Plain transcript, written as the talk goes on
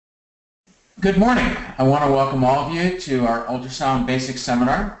Good morning. I want to welcome all of you to our Ultrasound Basics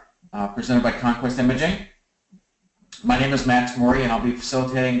Seminar presented by Conquest Imaging. My name is Max Morey and I'll be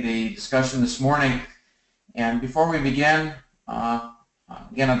facilitating the discussion this morning. And before we begin,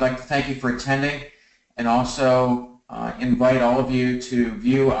 again, I'd like to thank you for attending and also invite all of you to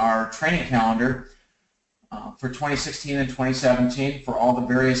view our training calendar for 2016 and 2017 for all the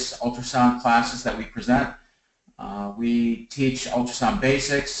various ultrasound classes that we present. We teach ultrasound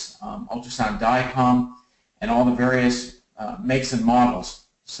basics, ultrasound DICOM, and all the various makes and models.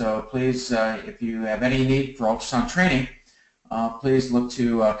 So please, if you have any need for ultrasound training, please look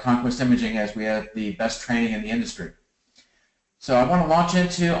to Conquest Imaging, as we have the best training in the industry. So I want to launch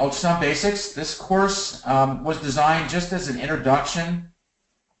into ultrasound basics. This course was designed just as an introduction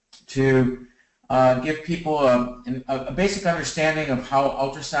to give people a basic understanding of how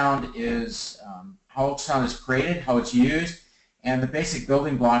ultrasound is created, how it's used, and the basic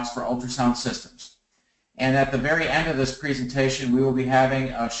building blocks for ultrasound systems. And at the very end of this presentation, we will be having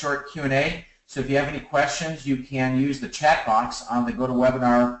a short Q&A. So if you have any questions, you can use the chat box on the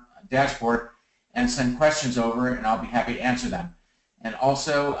GoToWebinar dashboard and send questions over, and I'll be happy to answer them. And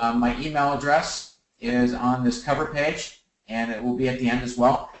also, my email address is on this cover page, and it will be at the end as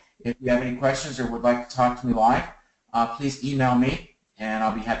well. If you have any questions or would like to talk to me live, please email me, and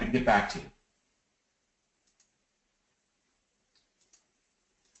I'll be happy to get back to you.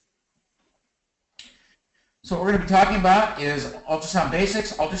 So what we're going to be talking about is ultrasound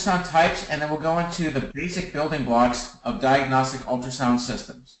basics, ultrasound types, and then we'll go into the basic building blocks of diagnostic ultrasound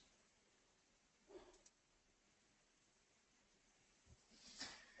systems.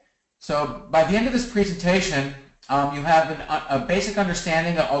 So by the end of this presentation, you have a basic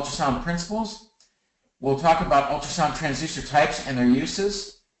understanding of ultrasound principles. We'll talk about ultrasound transducer types and their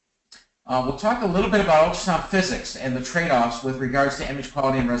uses. We'll talk a little bit about ultrasound physics and the trade-offs with regards to image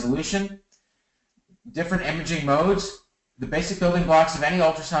quality and resolution, different imaging modes, the basic building blocks of any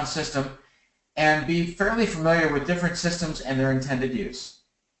ultrasound system, and be fairly familiar with different systems and their intended use.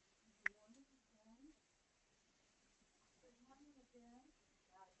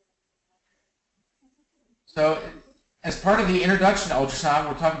 So as part of the introduction to ultrasound,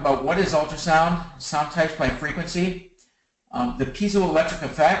 we're talking about what is ultrasound, sound types by frequency, the piezoelectric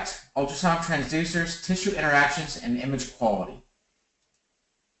effect, ultrasound transducers, tissue interactions, and image quality.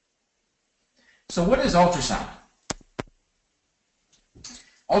 So what is ultrasound?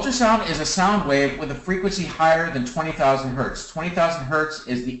 Ultrasound is a sound wave with a frequency higher than 20,000 hertz. 20,000 hertz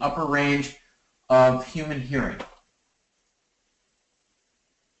is the upper range of human hearing.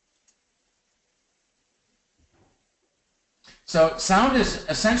 So sound is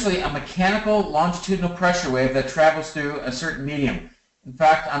essentially a mechanical longitudinal pressure wave that travels through a certain medium. In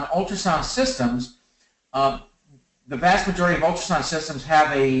fact, on ultrasound systems, the vast majority of ultrasound systems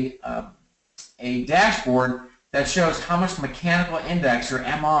have a dashboard that shows how much mechanical index, or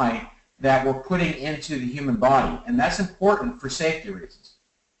MI, that we're putting into the human body. And that's important for safety reasons.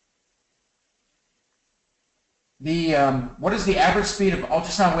 What is the average speed of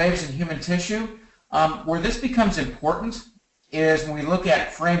ultrasound waves in human tissue? Where this becomes important is when we look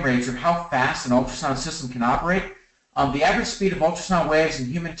at frame rates, or how fast an ultrasound system can operate. The average speed of ultrasound waves in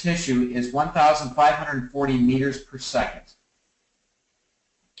human tissue is 1,540 meters per second.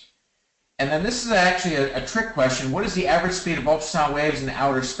 And then this is actually a trick question. What is the average speed of ultrasound waves in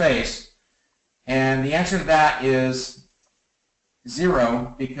outer space? And the answer to that is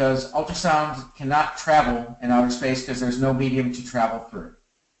 0, because ultrasound cannot travel in outer space because there's no medium to travel through.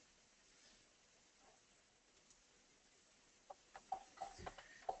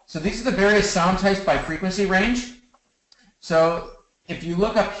 So these are the various sound types by frequency range. So if you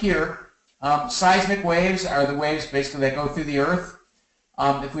look up here, seismic waves are the waves basically that go through the earth.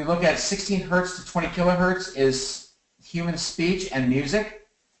 If we look at 16 hertz to 20 kilohertz is human speech and music.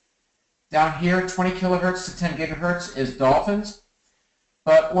 Down here, 20 kilohertz to 10 gigahertz is dolphins.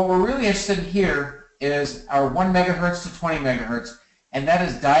 But what we're really interested in here is our 1 megahertz to 20 megahertz, and that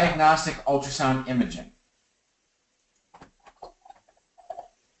is diagnostic ultrasound imaging.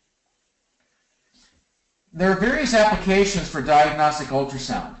 There are various applications for diagnostic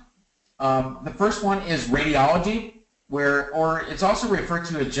ultrasound. The first one is radiology, or it's also referred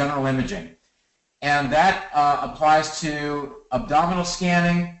to as general imaging. And that applies to abdominal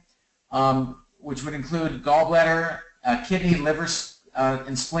scanning, which would include gallbladder, kidney, liver,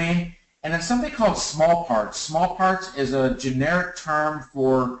 and spleen, and then something called small parts. Small parts is a generic term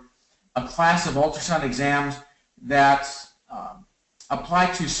for a class of ultrasound exams that apply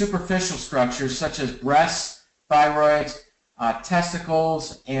to superficial structures such as breasts, thyroids,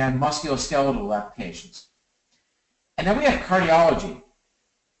 testicles, and musculoskeletal applications. And then we have cardiology.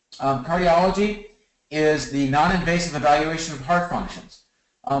 Cardiology is the non-invasive evaluation of heart functions.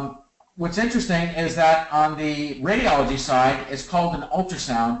 What's interesting is that on the radiology side, it's called an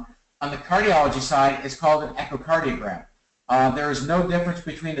ultrasound. On the cardiology side, it's called an echocardiogram. There is no difference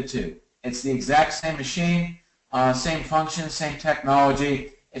between the two. It's the exact same machine, same function, same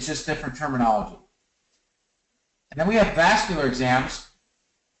technology. It's just different terminology. And then we have vascular exams.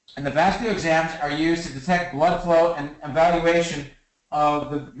 And the vascular exams are used to detect blood flow and evaluation of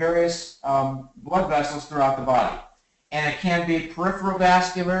the various blood vessels throughout the body. And it can be peripheral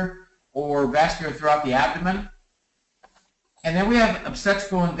vascular or vascular throughout the abdomen. And then we have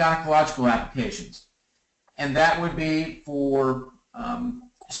obstetrical and gynecological applications. And that would be for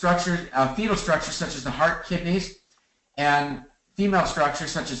structures, fetal structures such as the heart, kidneys, and female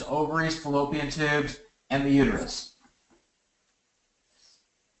structures such as ovaries, fallopian tubes, and the uterus.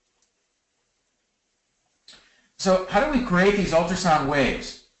 So how do we create these ultrasound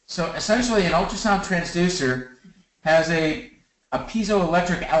waves? So essentially an ultrasound transducer has a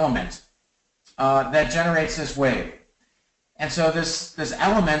piezoelectric element that generates this wave. And so this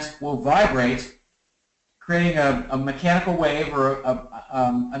element will vibrate, creating a mechanical wave or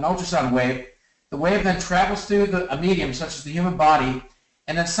an ultrasound wave. The wave then travels through a medium such as the human body,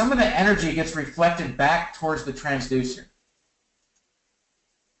 and then some of the energy gets reflected back towards the transducer.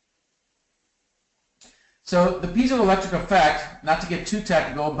 So the piezoelectric effect, not to get too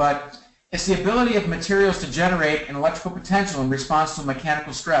technical, but it's the ability of materials to generate an electrical potential in response to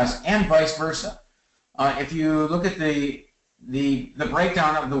mechanical stress, and vice versa. If you look at the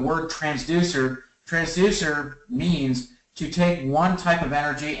breakdown of the word transducer, transducer means to take one type of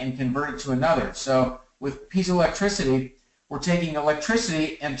energy and convert it to another. So with piezoelectricity, we're taking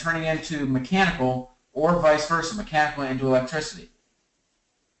electricity and turning it into mechanical, or vice versa, mechanical into electricity.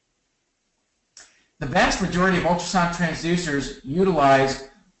 The vast majority of ultrasound transducers utilize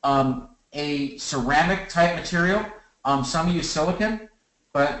a ceramic type material. Some use silicon,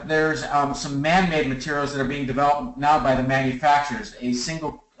 but there's some man-made materials that are being developed now by the manufacturers, a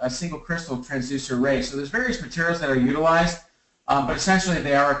single crystal transducer array. So there's various materials that are utilized, but essentially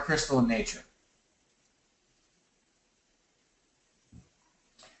they are a crystal in nature.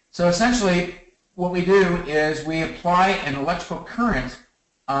 So essentially what we do is we apply an electrical current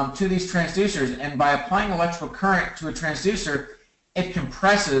to these transducers, and by applying electrical current to a transducer, it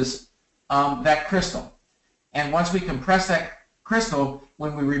compresses that crystal. And once we compress that crystal,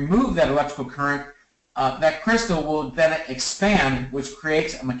 when we remove that electrical current, that crystal will then expand, which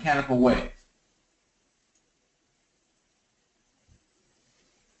creates a mechanical wave.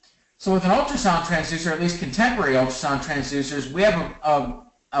 So with an ultrasound transducer, at least contemporary ultrasound transducers, we have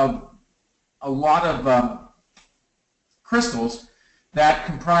a lot of crystals that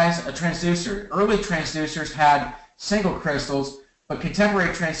comprise a transducer. Early transducers had single crystals, but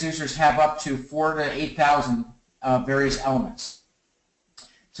contemporary transducers have up to 4,000 to 8,000 various elements.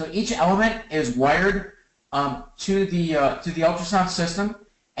 So each element is wired to the ultrasound system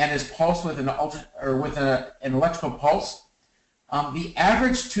and is pulsed with an electrical pulse. The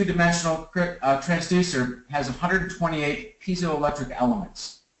average two-dimensional transducer has 128 piezoelectric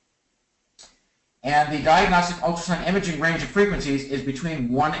elements. And the diagnostic ultrasound imaging range of frequencies is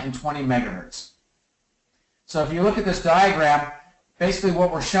between 1 and 20 megahertz. So if you look at this diagram, basically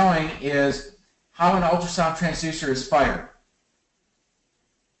what we're showing is how an ultrasound transducer is fired.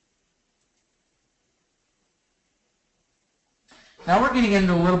 Now we're getting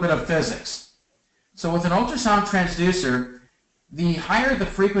into a little bit of physics. So with an ultrasound transducer, the higher the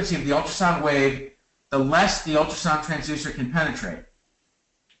frequency of the ultrasound wave, the less the ultrasound transducer can penetrate.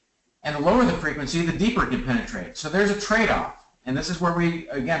 And the lower the frequency, the deeper it can penetrate. So there's a trade-off. And this is where we,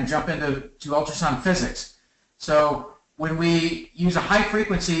 again, jump into ultrasound physics. So when we use a high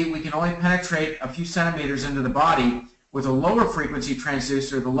frequency, we can only penetrate a few centimeters into the body. With a lower frequency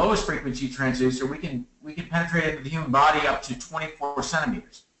transducer, the lowest frequency transducer, we can penetrate into the human body up to 24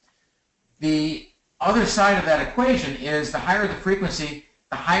 centimeters. The other side of that equation is the higher the frequency,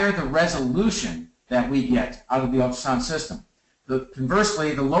 the higher the resolution that we get out of the ultrasound system.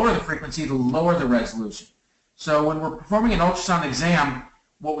 Conversely, the lower the frequency, the lower the resolution. So when we're performing an ultrasound exam,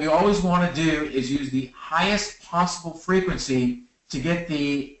 what we always want to do is use the highest possible frequency to get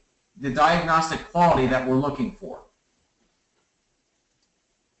the diagnostic quality that we're looking for.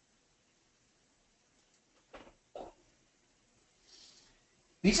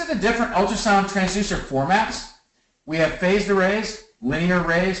 These are the different ultrasound transducer formats. We have phased arrays, linear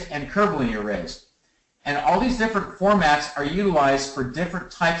arrays, and curvilinear arrays. And all these different formats are utilized for different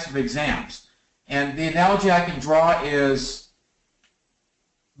types of exams. And the analogy I can draw is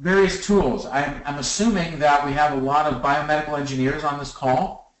various tools. I'm assuming that we have a lot of biomedical engineers on this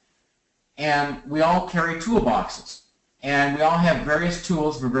call. and we all carry toolboxes, and we all have various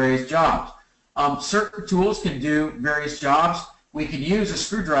tools for various jobs. Certain tools can do various jobs. We can use a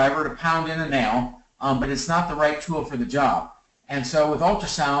screwdriver to pound in a nail, but it's not the right tool for the job. And so with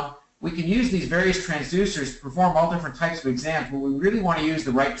ultrasound, we can use these various transducers to perform all different types of exams, but we really want to use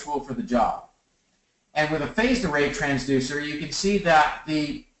the right tool for the job. And with a phased array transducer, you can see that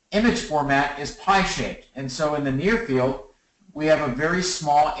the image format is pie-shaped. And so in the near field, we have a very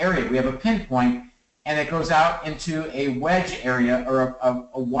small area. We have a pinpoint, and it goes out into a wedge area, or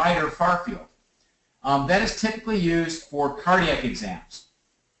a wider far field. That is typically used for cardiac exams,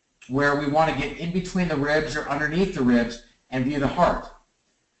 where we want to get in between the ribs or underneath the ribs and view the heart.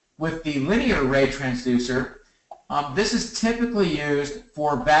 With the linear array transducer, this is typically used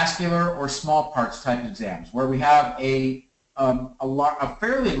for vascular or small parts type exams, where we have a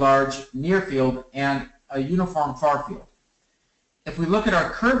fairly large near field and a uniform far field. If we look at our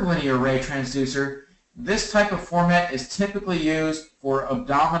curved linear array transducer, this type of format is typically used for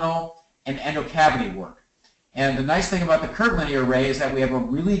abdominal and endocavity work. And the nice thing about the curved linear array is that we have a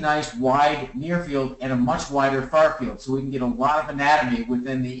really nice wide near field and a much wider far field, so we can get a lot of anatomy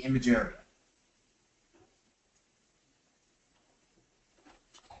within the image area.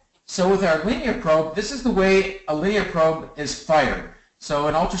 So with our linear probe, this is the way a linear probe is fired. So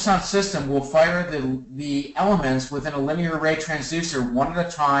an ultrasound system will fire the elements within a linear array transducer one at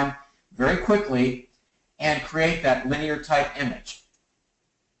a time, very quickly, and create that linear type image.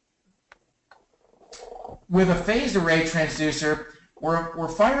 With a phased array transducer, we're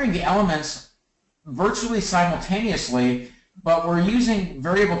firing the elements virtually simultaneously, but we're using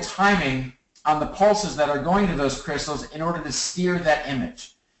variable timing on the pulses that are going to those crystals in order to steer that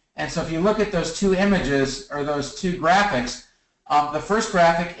image. And so if you look at those two images, or those two graphics, the first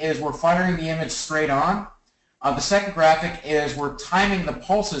graphic is we're firing the image straight on. The second graphic is we're timing the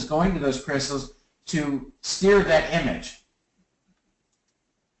pulses going to those crystals to steer that image.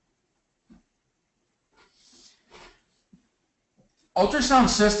 Ultrasound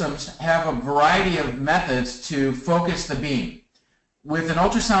systems have a variety of methods to focus the beam. With an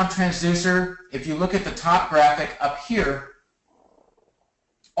ultrasound transducer, if you look at the top graphic up here,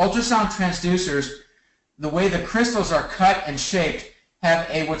 ultrasound transducers, the way the crystals are cut and shaped,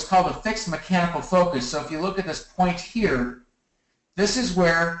 have what's called a fixed mechanical focus. So if you look at this point here, this is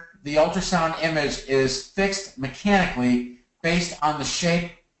where the ultrasound image is fixed mechanically based on the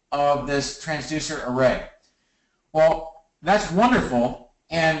shape of this transducer array. Well, that's wonderful,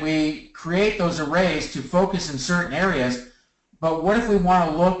 and we create those arrays to focus in certain areas, but what if we want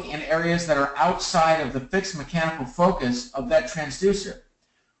to look in areas that are outside of the fixed mechanical focus of that transducer?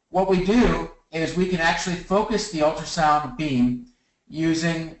 What we do is we can actually focus the ultrasound beam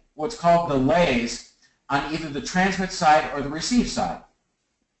using what's called delays on either the transmit side or the receive side.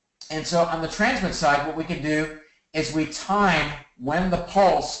 And so on the transmit side, what we can do is we time when the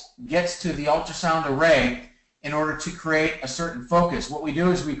pulse gets to the ultrasound array in order to create a certain focus. What we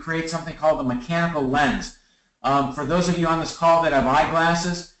do is we create something called a mechanical lens. For those of you on this call that have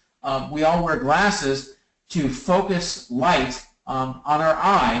eyeglasses, we all wear glasses to focus light on our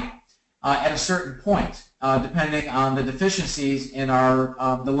eye at a certain point, depending on the deficiencies in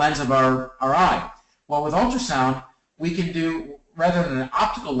the lens of our eye. Well, with ultrasound, we can do, rather than an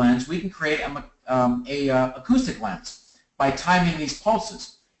optical lens, we can create a acoustic lens by timing these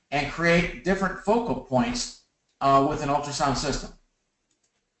pulses and create different focal points with an ultrasound system.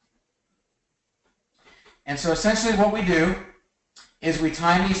 And so essentially what we do is we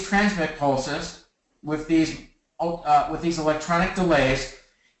time these transmit pulses with these electronic delays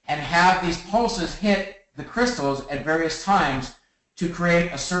and have these pulses hit the crystals at various times to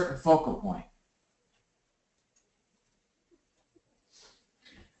create a certain focal point.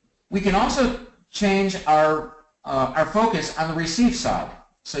 We can also change our focus on the receive side.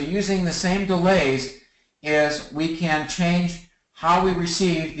 So using the same delays, is we can change how we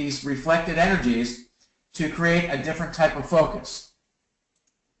receive these reflected energies to create a different type of focus.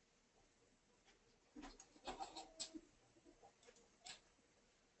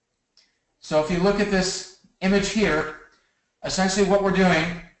 So if you look at this image here, essentially what we're doing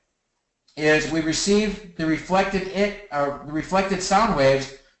is we receive the reflected sound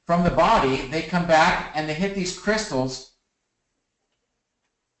waves from the body. They come back and they hit these crystals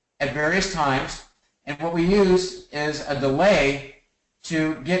at various times. And what we use is a delay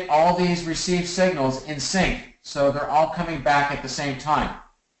to get all these received signals in sync, so they're all coming back at the same time.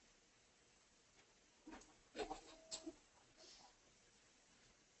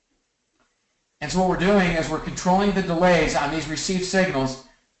 And so what we're doing is we're controlling the delays on these received signals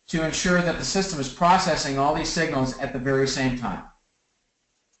to ensure that the system is processing all these signals at the very same time.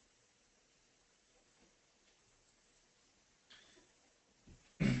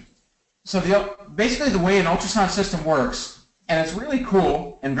 Basically the way an ultrasound system works, and it's really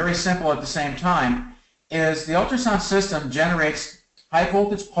cool and very simple at the same time, is the ultrasound system generates high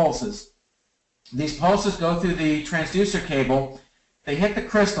voltage pulses. These pulses go through the transducer cable, they hit the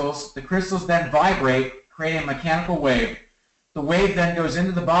crystals then vibrate, creating a mechanical wave. The wave then goes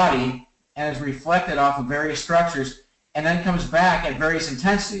into the body and is reflected off of various structures and then comes back at various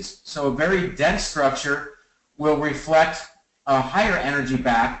intensities. So a very dense structure will reflect a higher energy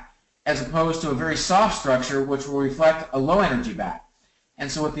back as opposed to a very soft structure which will reflect a low energy back.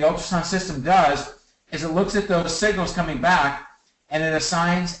 And so what the ultrasound system does is it looks at those signals coming back and it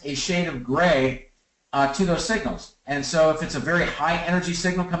assigns a shade of gray to those signals. And so if it's a very high energy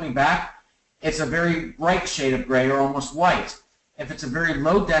signal coming back, it's a very bright shade of gray or almost white. If it's a very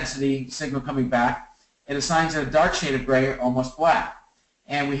low density signal coming back, it assigns it a dark shade of gray or almost black.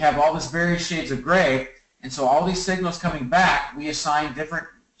 And we have all these various shades of gray, and so all these signals coming back, we assign different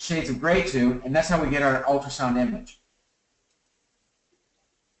shades of gray to, and that's how we get our ultrasound image.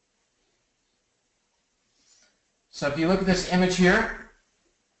 So if you look at this image here,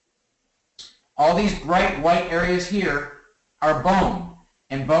 all these bright white areas here are bone,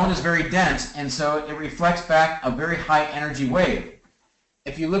 and bone is very dense, and so it reflects back a very high energy wave.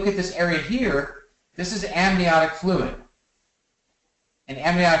 If you look at this area here, this is amniotic fluid. And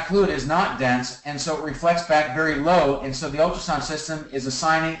amniotic fluid is not dense, and so it reflects back very low, and so the ultrasound system is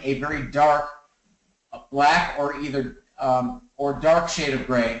assigning a very dark black or either or dark shade of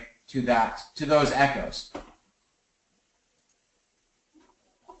gray to those echoes.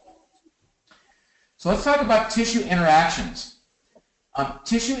 So let's talk about tissue interactions.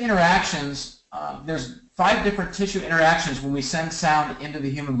 Tissue interactions, there's 5 different tissue interactions when we send sound into the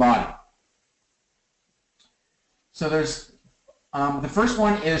human body. So there's the first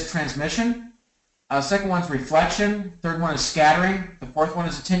one is transmission, second one is reflection, third one is scattering, the fourth one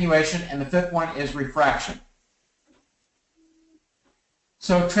is attenuation, and the fifth one is refraction.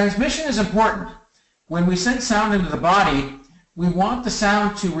 So transmission is important. When we send sound into the body, we want the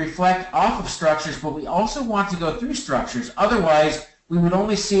sound to reflect off of structures, but we also want to go through structures. Otherwise, we would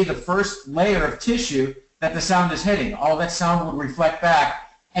only see the first layer of tissue that the sound is hitting. All that sound would reflect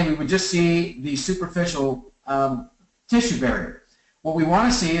back, and we would just see the superficial tissue barrier. What we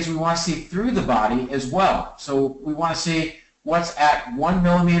want to see is we want to see through the body as well. So we want to see what's at 1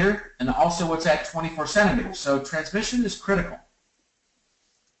 millimeter and also what's at 24 centimeters. So transmission is critical.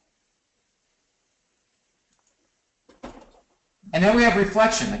 And then we have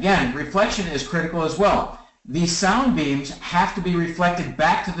reflection. Again, reflection is critical as well. These sound beams have to be reflected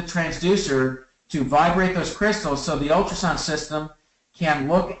back to the transducer to vibrate those crystals so the ultrasound system can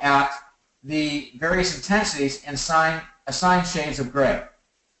look at the various intensities and assign shades of gray.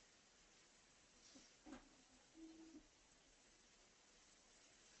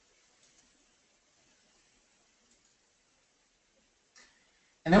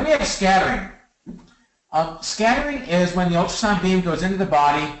 And then we have scattering. Scattering is when the ultrasound beam goes into the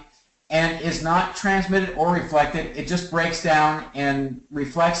body and is not transmitted or reflected. It just breaks down and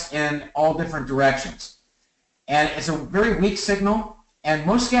reflects in all different directions. And it's a very weak signal, and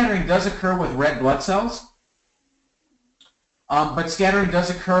most scattering does occur with red blood cells. But scattering does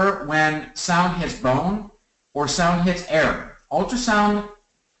occur when sound hits bone or sound hits air. Ultrasound,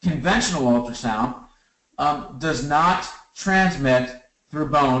 conventional ultrasound, does not transmit through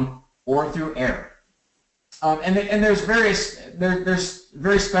bone or through air. And there's very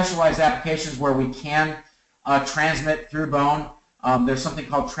specialized applications where we can transmit through bone. There's something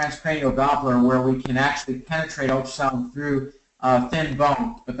called transcranial Doppler where we can actually penetrate ultrasound through thin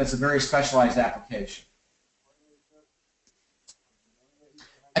bone, but that's a very specialized application.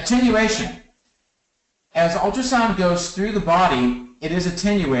 Attenuation. As ultrasound goes through the body, it is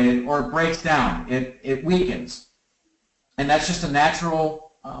attenuated or it breaks down. It weakens. And that's just a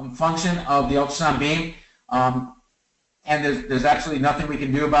natural function of the ultrasound beam. And there's absolutely nothing we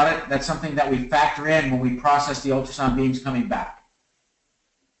can do about it. That's something that we factor in when we process the ultrasound beams coming back.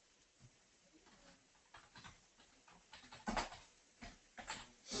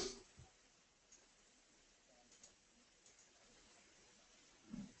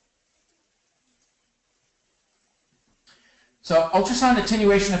 So ultrasound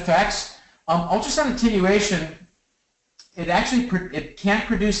attenuation effects. Ultrasound attenuation, it can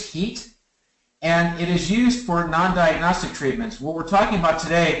produce heat, and it is used for non-diagnostic treatments. What we're talking about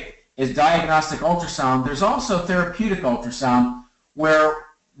today is diagnostic ultrasound. There's also therapeutic ultrasound, where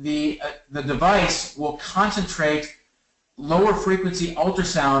the device will concentrate lower frequency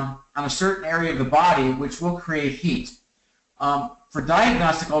ultrasound on a certain area of the body, which will create heat. For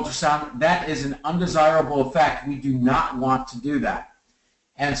diagnostic ultrasound, that is an undesirable effect. We do not want to do that.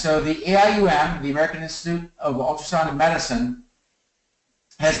 And so the AIUM, the American Institute of Ultrasound and Medicine,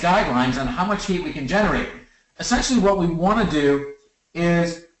 has guidelines on how much heat we can generate. Essentially what we want to do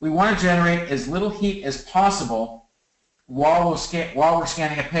is we want to generate as little heat as possible while we're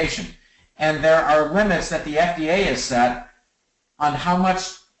scanning a patient. And there are limits that the FDA has set on how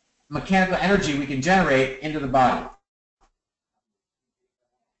much mechanical energy we can generate into the body.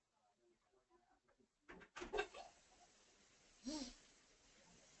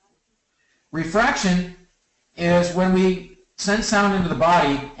 Refraction is when we send sound into the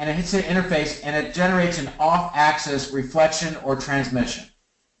body and it hits an interface and it generates an off-axis reflection or transmission.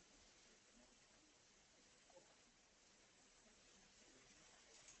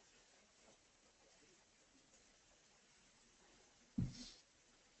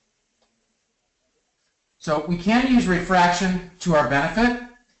 So we can use refraction to our benefit.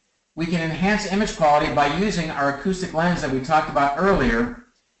 We can enhance image quality by using our acoustic lens that we talked about earlier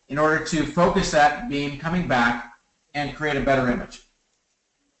in order to focus that beam coming back and create a better image.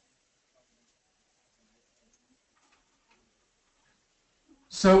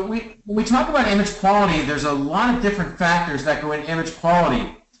 So when we talk about image quality, there's a lot of different factors that go in image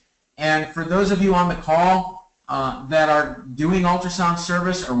quality. And for those of you on the call that are doing ultrasound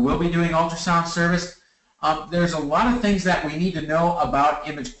service or will be doing ultrasound service, there's a lot of things that we need to know about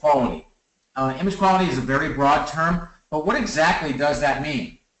image quality. Image quality is a very broad term, but what exactly does that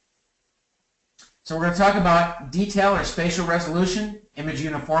mean? So we're going to talk about detail or spatial resolution, image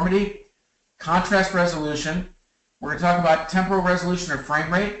uniformity, contrast resolution. We're going to talk about temporal resolution or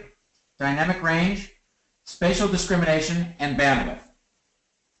frame rate, dynamic range, spatial discrimination, and bandwidth.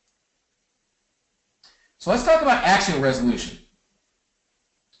 So let's talk about axial resolution.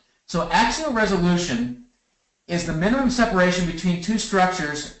 So axial resolution is the minimum separation between two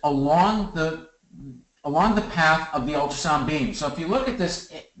structures along the path of the ultrasound beam. So if you look at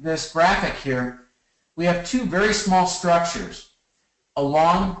this graphic here, we have two very small structures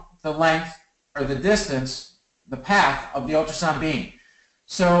along the length or the distance, the path of the ultrasound beam.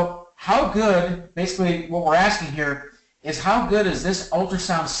 So how good, basically what we're asking here, is how good is this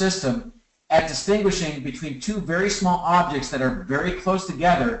ultrasound system at distinguishing between two very small objects that are very close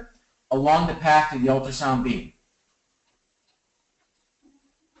together along the path of the ultrasound beam.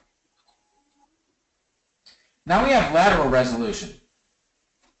 Now we have lateral resolution.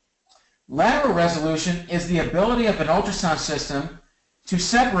 Lateral resolution is the ability of an ultrasound system to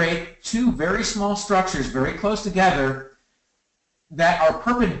separate two very small structures very close together that are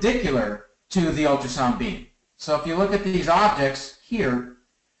perpendicular to the ultrasound beam. So if you look at these objects here,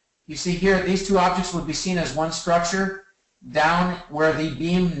 you see here these two objects would be seen as one structure. Down where the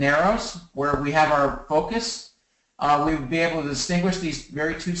beam narrows, where we have our focus, we would be able to distinguish these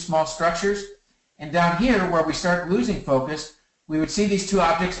very two small structures. And down here, where we start losing focus, we would see these two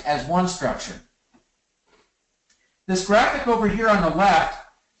objects as one structure. This graphic over here on the left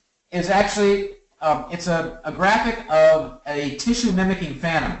is actually, it's a graphic of a tissue mimicking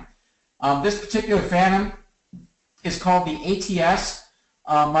phantom. This particular phantom is called the ATS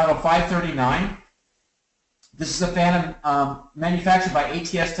Model 539. This is a phantom manufactured by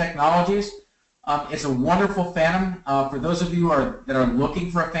ATS Technologies. It's a wonderful phantom. For those of you that are looking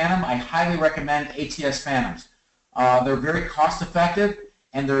for a phantom, I highly recommend ATS phantoms. They're very cost effective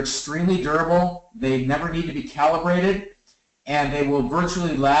and they're extremely durable. They never need to be calibrated and they will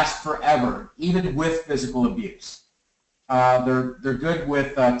virtually last forever, even with physical abuse. They're good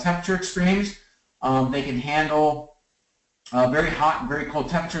with temperature extremes. They can handle very hot and very cold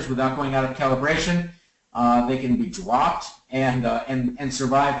temperatures without going out of calibration. They can be dropped and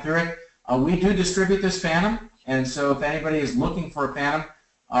survive through it. We do distribute this phantom, and so if anybody is looking for a phantom,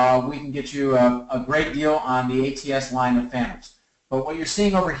 we can get you a great deal on the ATS line of phantoms. But what you're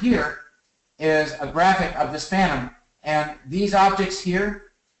seeing over here is a graphic of this phantom, and these objects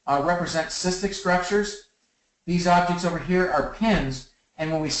here represent cystic structures. These objects over here are pins,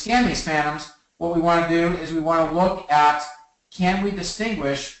 and when we scan these phantoms, what we want to do is we want to look at, can we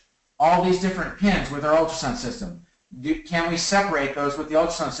distinguish all these different pins with our ultrasound system? Can we separate those with the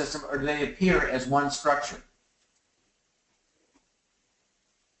ultrasound system, or do they appear as one structure?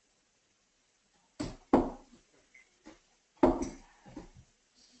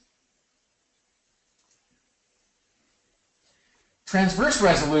 Transverse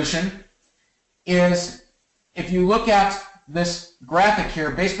resolution is, if you look at this graphic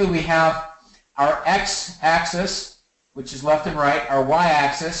here, basically we have our x-axis, which is left and right, our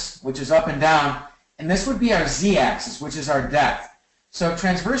y-axis, which is up and down, and this would be our z-axis, which is our depth. So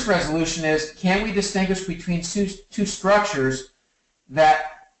transverse resolution is, can we distinguish between two structures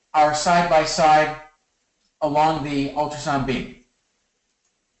that are side by side along the ultrasound beam?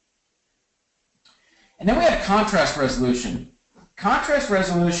 And then we have contrast resolution. Contrast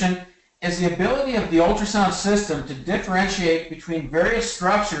resolution is the ability of the ultrasound system to differentiate between various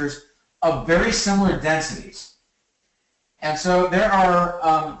structures of very similar densities. And so there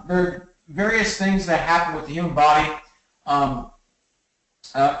are various things that happen with the human body.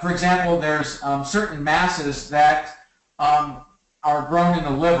 For example, there's certain masses that are grown in the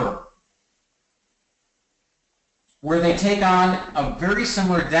liver, where they take on a very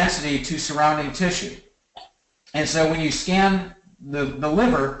similar density to surrounding tissue. And so when you scan the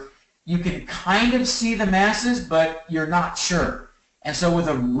liver, you can kind of see the masses, but you're not sure. And so with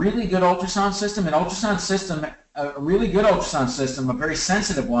a really good ultrasound system, a really good ultrasound system, a very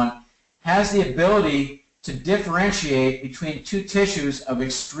sensitive one, has the ability to differentiate between two tissues of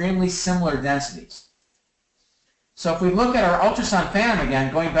extremely similar densities. So if we look at our ultrasound phantom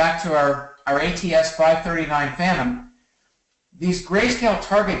again, going back to our ATS 539 phantom, these grayscale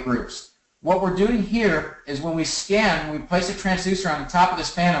target groups, what we're doing here is when we scan, we place a transducer on the top of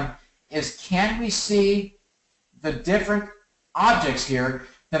this phantom, is can we see the different objects here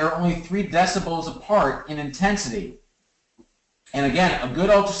that are only 3 decibels apart in intensity. And again, a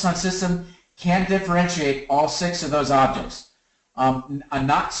good ultrasound system can differentiate all 6 of those objects. A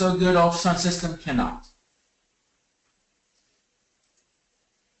not so good ultrasound system cannot.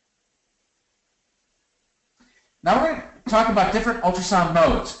 Now we're going to talk about different ultrasound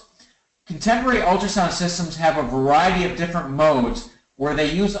modes. Contemporary ultrasound systems have a variety of different modes where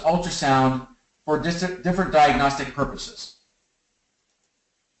they use ultrasound for different diagnostic purposes.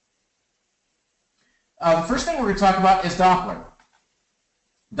 The first thing we're going to talk about is Doppler.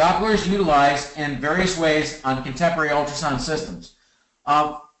 Doppler is utilized in various ways on contemporary ultrasound systems.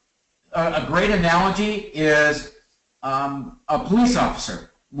 A great analogy is a police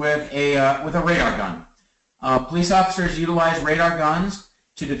officer with a radar gun. Police officers utilize radar guns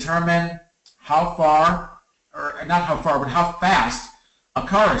to determine how far, or not how far, but how fast a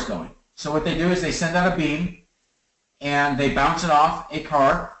car is going. So what they do is they send out a beam and they bounce it off a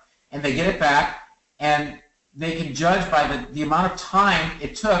car and they get it back, and they can judge by the amount of time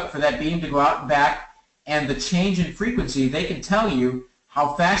it took for that beam to go out and back and the change in frequency. They can tell you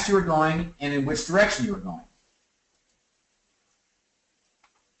how fast you were going and in which direction you were going.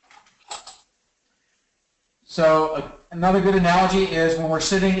 So another good analogy is when we're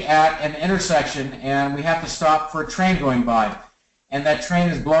sitting at an intersection and we have to stop for a train going by, and that train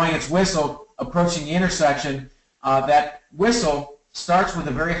is blowing its whistle approaching the intersection. That whistle starts with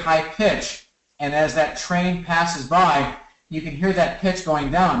a very high pitch, and as that train passes by, you can hear that pitch going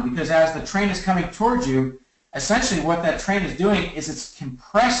down, because as the train is coming towards you, essentially what that train is doing is it's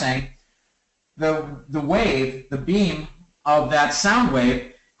compressing the wave, the beam of that sound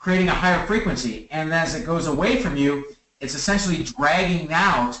wave, creating a higher frequency. And as it goes away from you, it's essentially dragging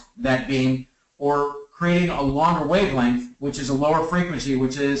out that beam or creating a longer wavelength, which is a lower frequency,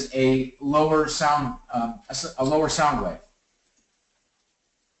 which is a lower sound wave.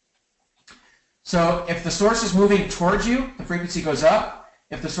 So if the source is moving towards you, the frequency goes up.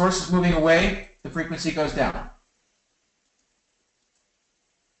 If the source is moving away, the frequency goes down.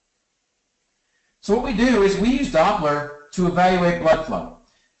 So what we do is we use Doppler to evaluate blood flow.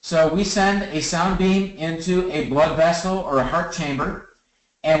 So we send a sound beam into a blood vessel or a heart chamber,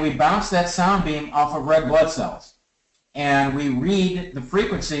 and we bounce that sound beam off of red blood cells. And we read the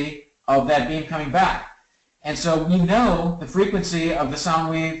frequency of that beam coming back. And so we know the frequency of the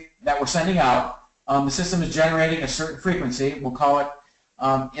sound wave that we're sending out. The system is generating a certain frequency. We'll call it,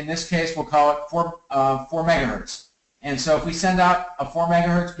 in this case, we'll call it 4 megahertz. And so if we send out a 4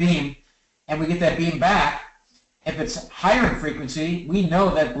 megahertz beam and we get that beam back, if it's higher in frequency, we know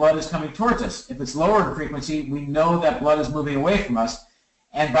that blood is coming towards us. If it's lower in frequency, we know that blood is moving away from us.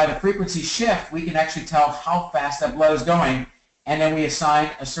 And by the frequency shift, we can actually tell how fast that blood is going, and then we assign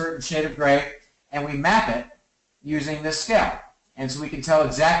a certain shade of gray, and we map it using this scale. And so we can tell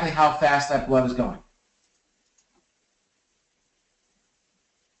exactly how fast that blood is going.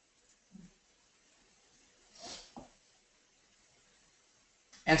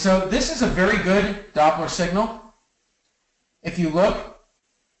 And so this is a very good Doppler signal. If you look,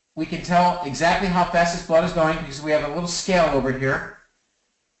 we can tell exactly how fast this blood is going because we have a little scale over here.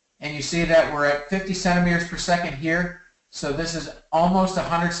 And you see that we're at 50 centimeters per second here. So this is almost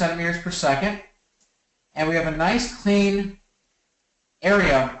 100 centimeters per second. And we have a nice clean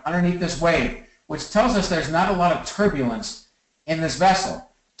area underneath this wave, which tells us there's not a lot of turbulence in this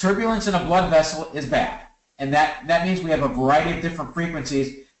vessel. Turbulence in a blood vessel is bad. And that means we have a variety of different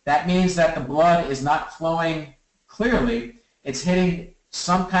frequencies. That means that the blood is not flowing clearly. It's hitting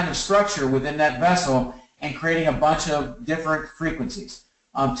some kind of structure within that vessel and creating a bunch of different frequencies.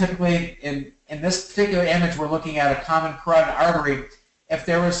 Typically, in this particular image, we're looking at a common carotid artery. If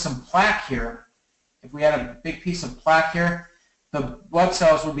there was some plaque here, if we had a big piece of plaque here, the blood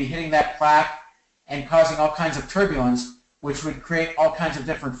cells would be hitting that plaque and causing all kinds of turbulence, which would create all kinds of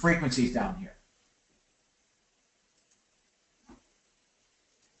different frequencies down here.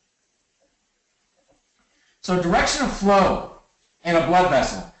 So direction of flow in a blood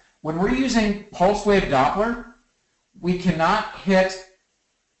vessel. When we're using pulse wave Doppler, we cannot hit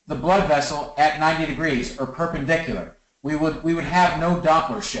the blood vessel at 90 degrees or perpendicular. We would have no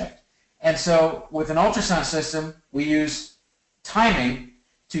Doppler shift. And so with an ultrasound system, we use timing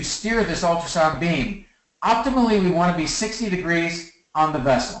to steer this ultrasound beam. Optimally, we want to be 60 degrees on the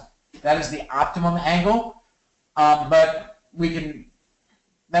vessel. That is the optimum angle, but we can.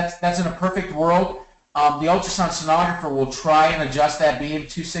 That's in a perfect world. The ultrasound sonographer will try and adjust that beam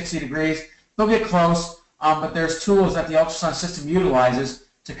to 60 degrees. They'll get close, but there's tools that the ultrasound system utilizes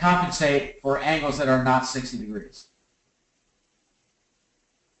to compensate for angles that are not 60 degrees.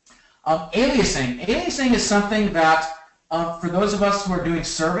 Aliasing. Aliasing is something that, for those of us who are doing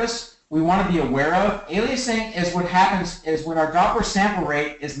service, we want to be aware of. Aliasing is what happens is when our Doppler sample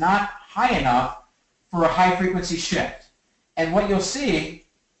rate is not high enough for a high frequency shift. And what you'll see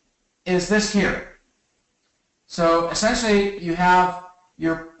is this here. So essentially you have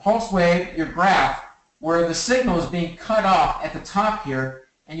your pulse wave, your graph, where the signal is being cut off at the top here,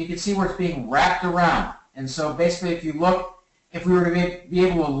 and you can see where it's being wrapped around. And so basically if you look, if we were to be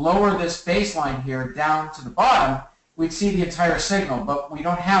able to lower this baseline here down to the bottom, we'd see the entire signal, but we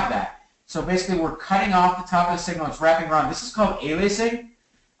don't have that. So basically we're cutting off the top of the signal, it's wrapping around. This is called aliasing.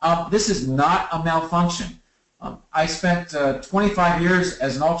 This is not a malfunction. I spent 25 years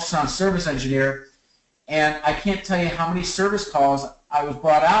as an ultrasound service engineer, and I can't tell you how many service calls I was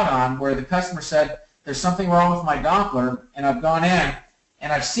brought out on where the customer said, there's something wrong with my Doppler, and I've gone in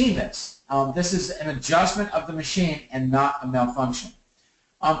and I've seen this. This is an adjustment of the machine and not a malfunction.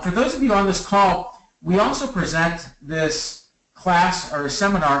 For those of you on this call, we also present this class or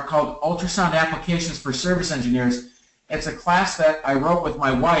seminar called Ultrasound Applications for Service Engineers. It's a class that I wrote with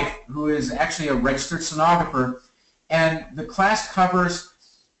my wife, who is actually a registered sonographer, and the class covers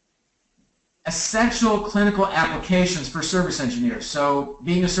essential clinical applications for service engineers. So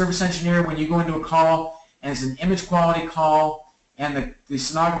being a service engineer, when you go into a call and it's an image quality call, and the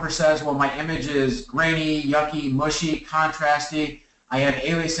sonographer says, well, my image is grainy, yucky, mushy, contrasty, I have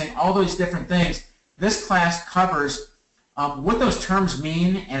aliasing, all those different things. This class covers what those terms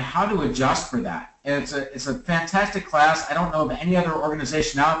mean and how to adjust for that. And it's a fantastic class. I don't know of any other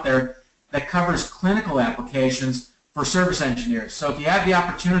organization out there that covers clinical applications for service engineers. So if you have the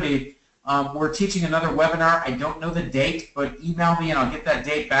opportunity, we're teaching another webinar. I don't know the date, but email me and I'll get that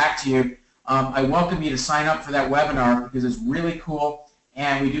date back to you. I welcome you to sign up for that webinar because it's really cool,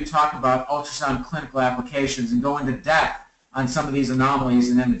 and we do talk about ultrasound clinical applications and go into depth on some of these anomalies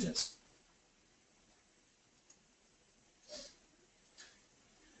and images.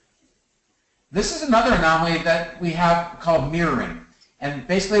 This is another anomaly that we have called mirroring. And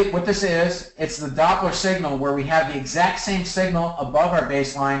basically what this is, it's the Doppler signal where we have the exact same signal above our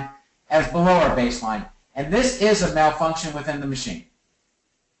baseline as below our baseline. And this is a malfunction within the machine.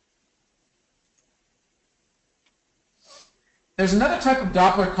 There's another type of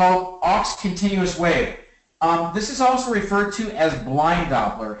Doppler called aux continuous wave. This is also referred to as blind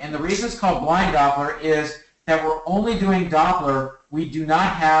Doppler. And the reason it's called blind Doppler is that we're only doing Doppler. We do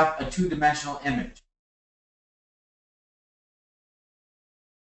not have a two-dimensional image.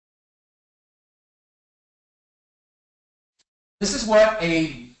 This is what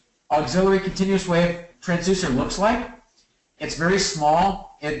a auxiliary continuous wave transducer looks like. It's very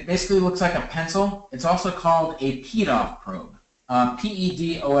small. It basically looks like a pencil. It's also called a PEDOF probe,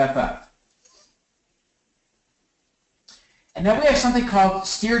 P-E-D-O-F-F. And then we have something called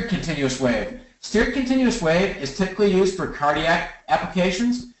steered continuous wave. Steered continuous wave is typically used for cardiac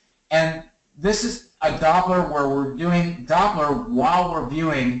applications, and this is a Doppler where we're doing Doppler while we're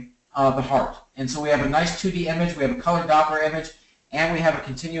viewing the heart. And so we have a nice 2D image, we have a color Doppler image, and we have a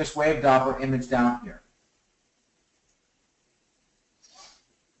continuous wave Doppler image down here.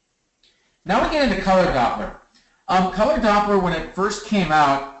 Now we get into color Doppler. Color Doppler, when it first came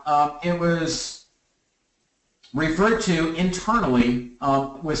out, it was referred to internally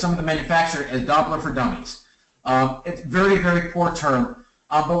with some of the manufacturers as Doppler for dummies. It's a very, very poor term.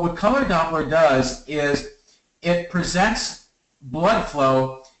 But what color Doppler does is it presents blood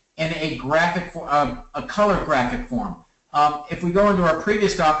flow in a graphic, a color graphic form. If we go into our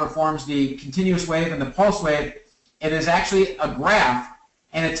previous Doppler forms, the continuous wave and the pulse wave, it is actually a graph,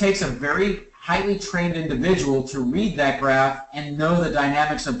 and it takes a very highly trained individual to read that graph and know the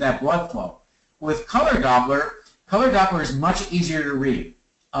dynamics of that blood flow. With color Doppler is much easier to read.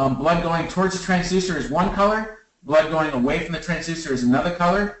 Blood going towards the transducer is one color, blood going away from the transducer is another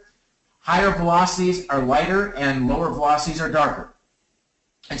color. Higher velocities are lighter and lower velocities are darker.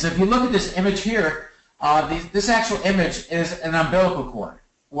 And so if you look at this image here, this actual image is an umbilical cord.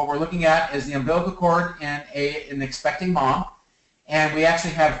 What we're looking at is the umbilical cord in an expecting mom, and we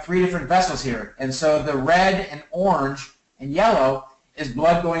actually have 3 different vessels here. And so the red and orange and yellow is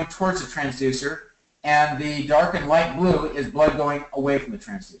blood going towards the transducer, and the dark and light blue is blood going away from the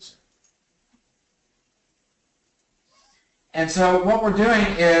transducer. And so what we're doing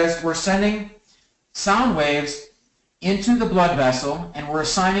is we're sending sound waves into the blood vessel, and we're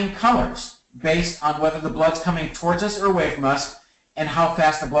assigning colors based on whether the blood's coming towards us or away from us and how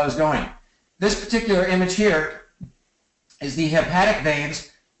fast the blood is going. This particular image here is the hepatic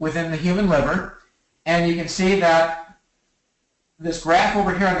veins within the human liver, and you can see that this graph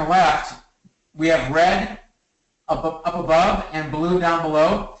over here on the left, we have red up above and blue down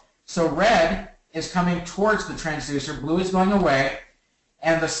below. So red is coming towards the transducer, blue is going away,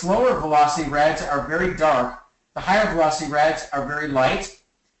 and the slower velocity reds are very dark. The higher velocity reds are very light,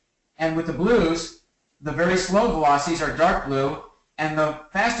 and with the blues, the very slow velocities are dark blue, and the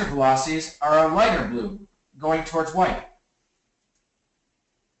faster velocities are a lighter blue, going towards white.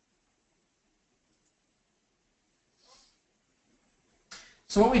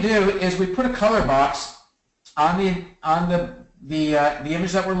 So what we do is we put a color box on the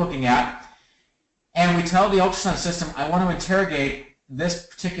image that we're looking at, and we tell the ultrasound system, I want to interrogate this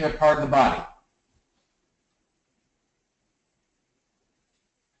particular part of the body.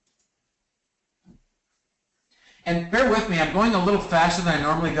 And bear with me, I'm going a little faster than I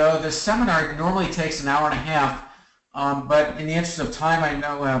normally go. This seminar normally takes an hour and a half, but in the interest of time, I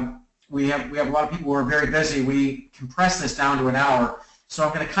know we have a lot of people who are very busy. We compress this down to an hour, so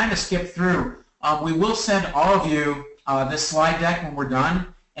I'm going to kind of skip through. We will send all of you this slide deck when we're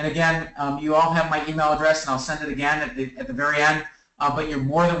done. And again, you all have my email address, and I'll send it again at the very end. But you're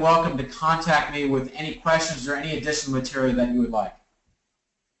more than welcome to contact me with any questions or any additional material that you would like.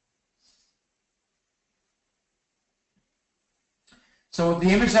 So the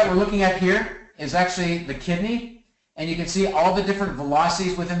image that we're looking at here is actually the kidney, and you can see all the different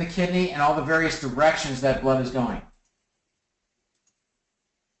velocities within the kidney and all the various directions that blood is going.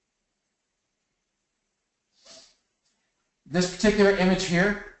 This particular image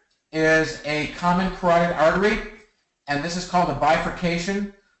here is a common carotid artery, and this is called a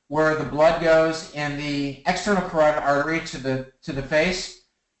bifurcation, where the blood goes in the external carotid artery to the face.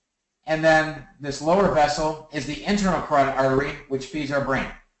 And then this lower vessel is the internal carotid artery, which feeds our brain.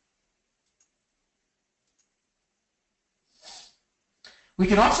 We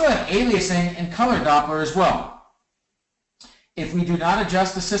can also have aliasing in color Doppler as well. If we do not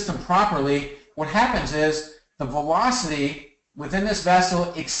adjust the system properly, what happens is the velocity within this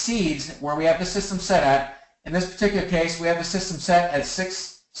vessel exceeds where we have the system set at. In this particular case, we have the system set at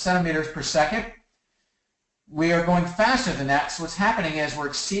 6 centimeters per second. We are going faster than that, so what's happening is we're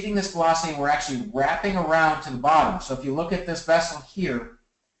exceeding this velocity and we're actually wrapping around to the bottom. So if you look at this vessel here,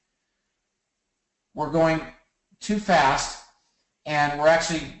 we're going too fast and we're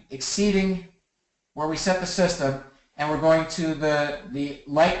actually exceeding where we set the system, and we're going to the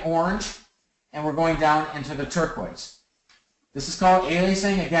light orange and we're going down into the turquoise. This is called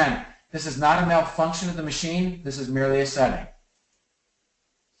aliasing. Again, this is not a malfunction of the machine, this is merely a setting.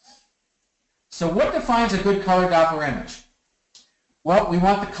 So what defines a good color Doppler image? Well, we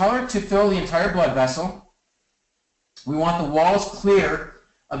want the color to fill the entire blood vessel. We want the walls clear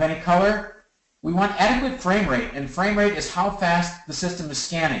of any color. We want adequate frame rate, and frame rate is how fast the system is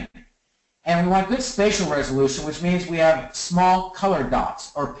scanning. And we want good spatial resolution, which means we have small color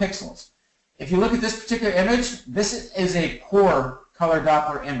dots or pixels. If you look at this particular image, this is a poor color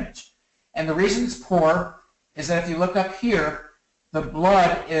Doppler image. And the reason it's poor is that if you look up here, the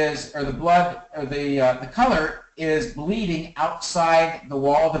blood is, or the color is bleeding outside the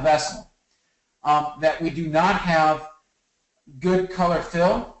wall of the vessel. That we do not have good color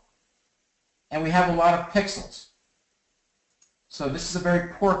fill, and we have a lot of pixels. So this is a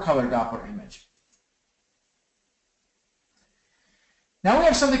very poor color Doppler image. Now we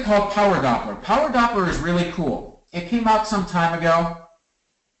have something called Power Doppler. Power Doppler is really cool. It came out some time ago.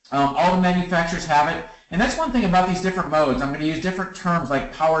 All the manufacturers have it. And that's one thing about these different modes. I'm going to use different terms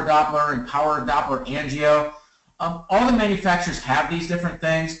like Power Doppler and Power Doppler Angio. All the manufacturers have these different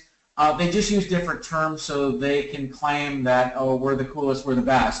things. They just use different terms so they can claim that, oh, we're the coolest, we're the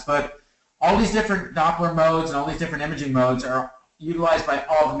best. But all these different Doppler modes and all these different imaging modes are utilized by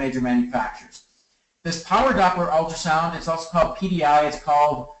all the major manufacturers. This power Doppler ultrasound, it's also called PDI, it's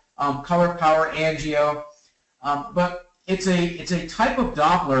called color power angio, but it's a type of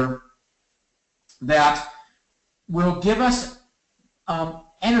Doppler that will give us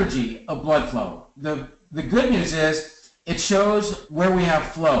energy of blood flow. The good news is it shows where we have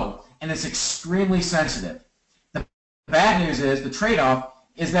flow, and it's extremely sensitive. The bad news is, the trade-off,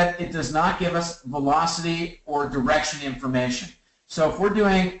 is that it does not give us velocity or direction information. So if we're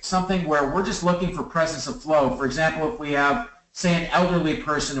doing something where we're just looking for presence of flow, for example, if we have, say, an elderly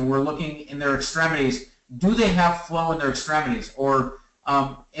person and we're looking in their extremities, do they have flow in their extremities? Or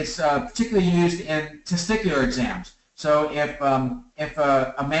it's particularly used in testicular exams. So if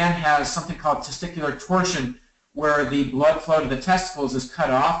a man has something called testicular torsion, where the blood flow to the testicles is cut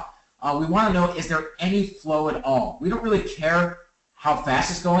off, we want to know, is there any flow at all? We don't really care how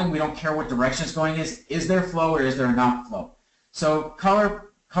fast it's going. We don't care what direction it's going. Is there flow or is there not flow? So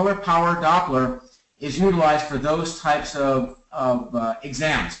color power Doppler is utilized for those types of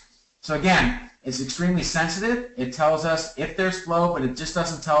exams. So again, it's extremely sensitive. It tells us if there's flow, but it just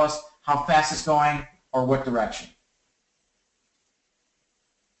doesn't tell us how fast it's going or what direction.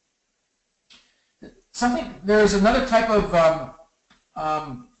 There's another type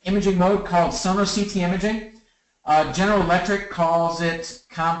of imaging mode called sono-CT imaging. General Electric calls it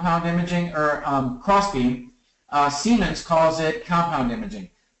compound imaging, or crossbeam. Siemens calls it compound imaging.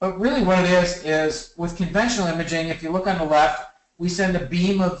 But really what it is with conventional imaging, if you look on the left, we send a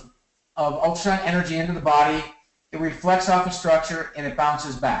beam of ultrasound energy into the body, it reflects off a structure, and it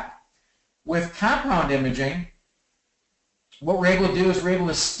bounces back. With compound imaging, what we're able to do is we're able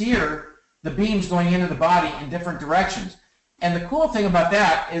to steer the beams going into the body in different directions. And the cool thing about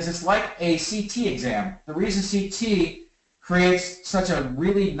that is it's like a CT exam. The reason CT creates such a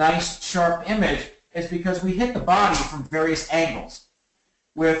really nice, sharp image is because we hit the body from various angles.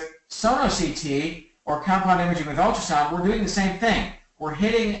 With sono-CT, or compound imaging with ultrasound, we're doing the same thing. We're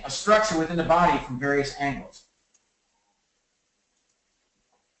hitting a structure within the body from various angles.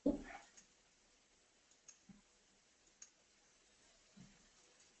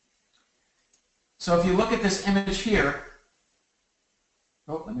 So if you look at this image here,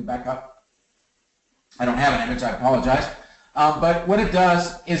 oh, let me back up. I don't have an image, I apologize. But what it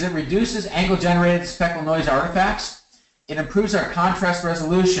does is it reduces angle-generated speckle noise artifacts. It improves our contrast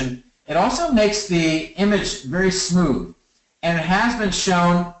resolution. It also makes the image very smooth. And it has been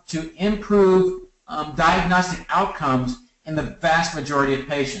shown to improve diagnostic outcomes in the vast majority of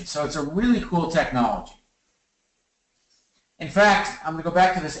patients. So it's a really cool technology. In fact, I'm going to go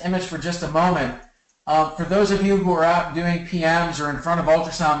back to this image for just a moment. For those of you who are out doing PMs or in front of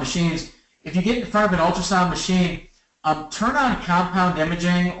ultrasound machines, if you get in front of an ultrasound machine, turn on compound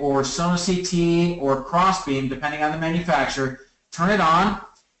imaging or sono-CT or crossbeam, depending on the manufacturer, turn it on,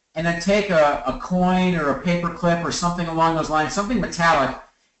 and then take a coin or a paper clip or something along those lines, something metallic,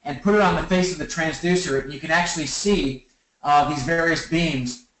 and put it on the face of the transducer, and you can actually see these various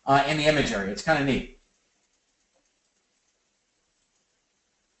beams in the image area. It's kind of neat.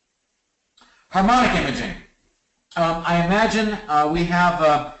 Harmonic imaging. I imagine we have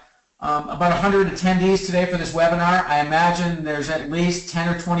about 100 attendees today for this webinar. I imagine there's at least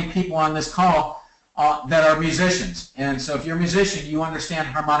 10 or 20 people on this call that are musicians. And so if you're a musician, you understand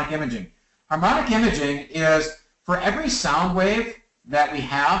harmonic imaging. Harmonic imaging is, for every sound wave that we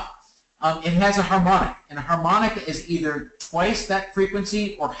have, it has a harmonic. And a harmonic is either twice that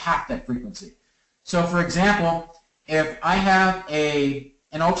frequency or half that frequency. So for example, if I have an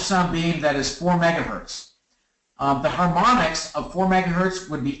ultrasound beam that is 4 megahertz, the harmonics of 4 megahertz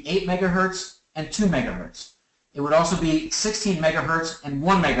would be 8 megahertz and 2 megahertz. It would also be 16 megahertz and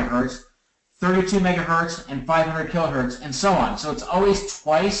 1 megahertz, 32 megahertz and 500 kilohertz, and so on. So it's always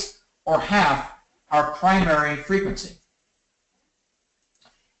twice or half our primary frequency.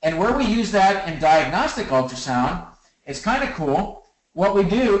 And where we use that in diagnostic ultrasound, it's kind of cool. What we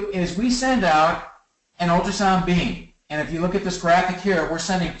do is we send out an ultrasound beam. And if you look at this graphic here, we're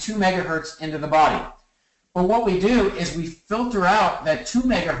sending 2 megahertz into the body. But what we do is we filter out that 2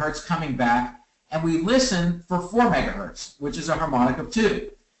 megahertz coming back, and we listen for 4 megahertz, which is a harmonic of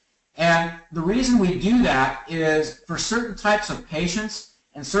 2. And the reason we do that is for certain types of patients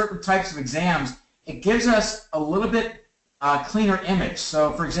and certain types of exams, it gives us a little bit cleaner image.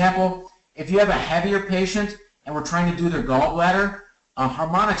 So for example, if you have a heavier patient and we're trying to do their gallbladder,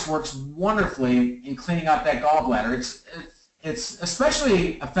 harmonics works wonderfully in cleaning out that gallbladder. It's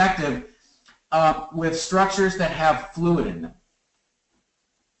especially effective with structures that have fluid in them.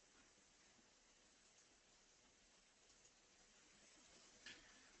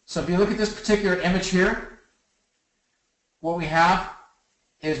 So if you look at this particular image here, what we have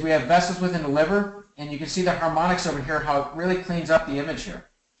is we have vessels within the liver, and you can see the harmonics over here, how it really cleans up the image here.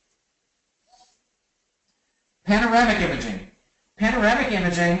 Panoramic imaging. Panoramic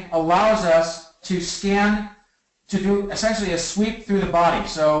imaging allows us to scan, to do essentially a sweep through the body.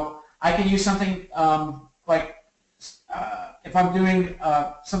 So I can use something if I'm doing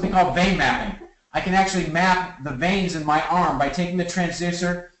something called vein mapping. I can actually map the veins in my arm by taking the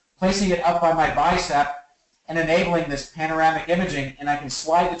transducer, placing it up by my bicep, and enabling this panoramic imaging, and I can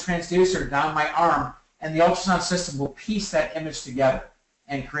slide the transducer down my arm, and the ultrasound system will piece that image together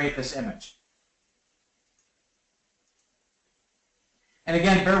and create this image. And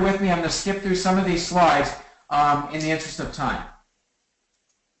again, bear with me, I'm going to skip through some of these slides in the interest of time.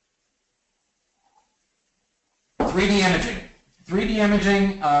 3D imaging. 3D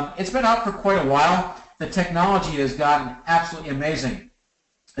imaging, it's been out for quite a while. The technology has gotten absolutely amazing.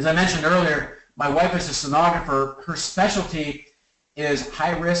 As I mentioned earlier, my wife is a sonographer. Her specialty is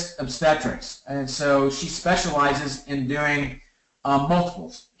high-risk obstetrics, and so she specializes in doing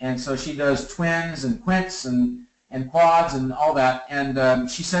multiples. And so she does twins and quints and quads and all that,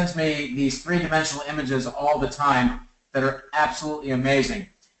 and she sends me these three-dimensional images all the time that are absolutely amazing.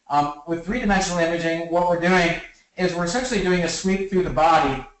 With three-dimensional imaging, what we're doing is we're essentially doing a sweep through the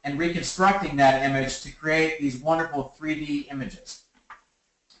body and reconstructing that image to create these wonderful 3D images.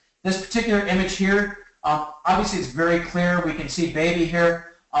 This particular image here, obviously it's very clear. We can see baby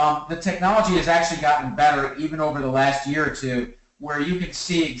here. The technology has actually gotten better even over the last year or two, where you can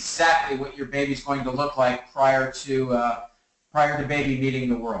see exactly what your baby's going to look like prior to baby meeting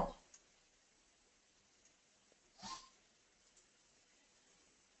the world.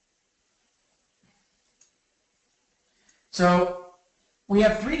 So we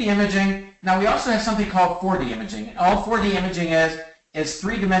have 3D imaging. Now we also have something called 4D imaging. And all 4D imaging is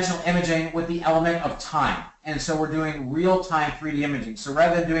three-dimensional imaging with the element of time. And so we're doing real-time 3D imaging. So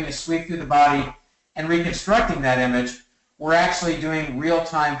rather than doing a sweep through the body and reconstructing that image, we're actually doing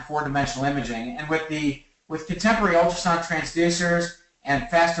real-time four-dimensional imaging. And with contemporary ultrasound transducers and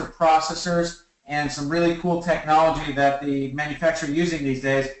faster processors and some really cool technology that the manufacturers are using these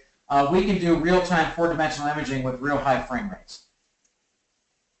days, we can do real-time four-dimensional imaging with real high frame rates.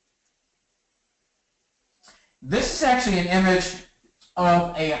 This is actually an image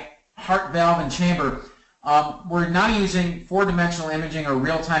of a heart valve and chamber. We're now using four-dimensional imaging or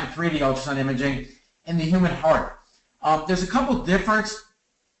real-time 3D ultrasound imaging in the human heart. There's a couple different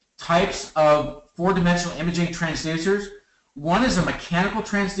types of four-dimensional imaging transducers. One is a mechanical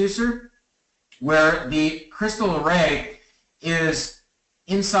transducer, where the crystal array is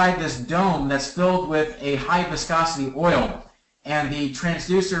inside this dome that's filled with a high viscosity oil, and the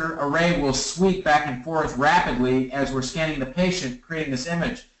transducer array will sweep back and forth rapidly as we're scanning the patient, creating this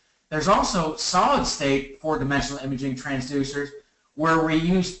image. There's also solid-state four-dimensional imaging transducers where we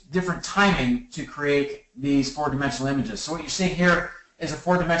use different timing to create these four-dimensional images. So what you're seeing here is a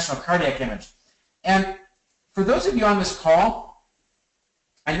four-dimensional cardiac image. And for those of you on this call,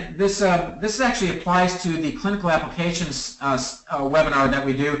 and this actually applies to the clinical applications webinar that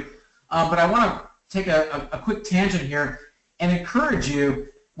we do, but I want to take a quick tangent here and encourage you,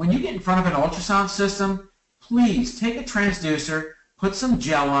 when you get in front of an ultrasound system, please take a transducer, put some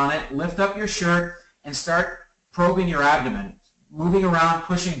gel on it, lift up your shirt, and start probing your abdomen, moving around,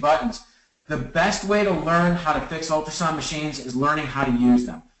 pushing buttons. The best way to learn how to fix ultrasound machines is learning how to use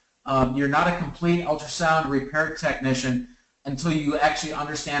them. You're not a complete ultrasound repair technician until you actually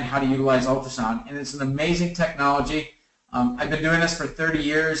understand how to utilize ultrasound, and it's an amazing technology. I've been doing this for 30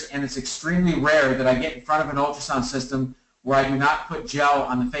 years, and it's extremely rare that I get in front of an ultrasound system where I do not put gel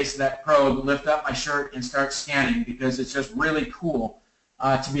on the face of that probe, lift up my shirt, and start scanning, because it's just really cool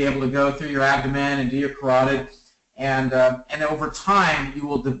to be able to go through your abdomen and do your carotid. And over time, you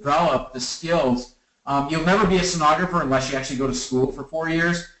will develop the skills. You'll never be a sonographer unless you actually go to school for 4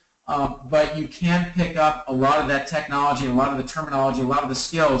 years, but you can pick up a lot of that technology, a lot of the terminology, a lot of the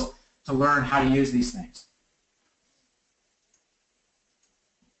skills to learn how to use these things.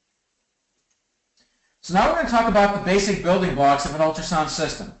 So now we're going to talk about the basic building blocks of an ultrasound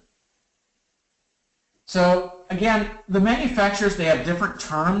system. So again, the manufacturers, they have different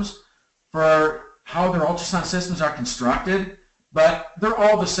terms for how their ultrasound systems are constructed, but they're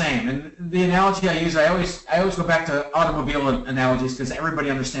all the same. And the analogy I use, I always go back to automobile analogies, because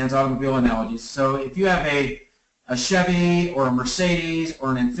everybody understands automobile analogies. So if you have a Chevy or a Mercedes or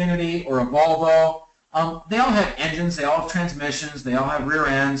an Infiniti or a Volvo, they all have engines, they all have transmissions, they all have rear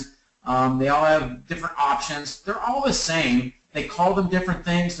ends. They all have different options. They're all the same. They call them different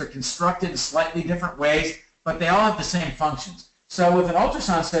things. They're constructed in slightly different ways, but they all have the same functions. So with an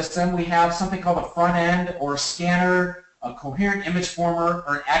ultrasound system, we have something called a front end or scanner a coherent image former,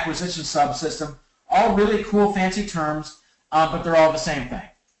 or an acquisition subsystem. All really cool, fancy terms, but they're all the same thing.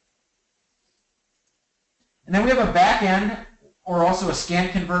 And then we have a back end, or also a scan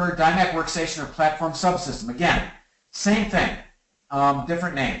converter, DIMAC workstation, or platform subsystem. Again, same thing,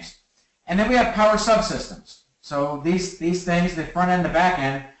 different names. And then we have power subsystems. So these things, the front end, the back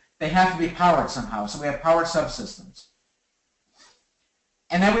end, they have to be powered somehow. So we have power subsystems.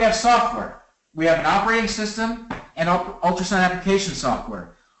 And then we have software. We have an operating system and ultrasound application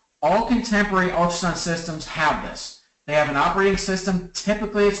software. All contemporary ultrasound systems have this. They have an operating system.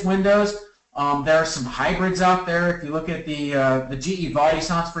 Typically it's Windows. There are some hybrids out there. If you look at the GE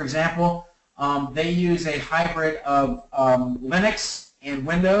Vodisance, for example, they use a hybrid of Linux and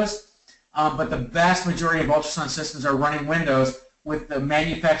Windows. But the vast majority of ultrasound systems are running Windows with the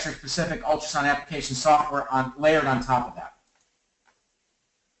manufacturer-specific ultrasound application software layered on top of that.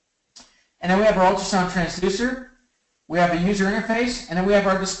 And then we have our ultrasound transducer, we have a user interface, and then we have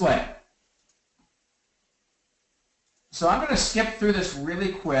our display. So I'm going to skip through this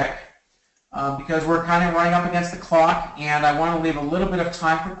really quick because we're kind of running up against the clock, and I want to leave a little bit of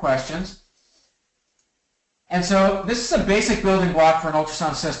time for questions. And so this is a basic building block for an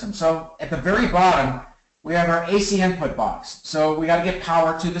ultrasound system. So at the very bottom, we have our AC input box. So we got to get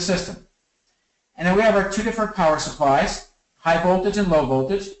power to the system. And then we have our two different power supplies, high voltage and low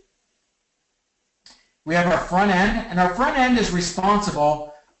voltage. We have our front end, and our front end is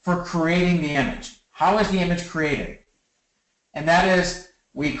responsible for creating the image. How is the image created? And that is,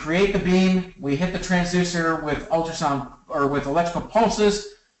 we create the beam, we hit the transducer with ultrasound or with electrical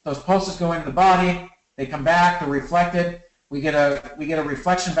pulses. Those pulses go into the body. They come back, they're reflected. We get a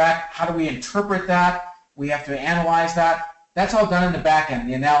reflection back. How do we interpret that? We have to analyze that. That's all done in the back end,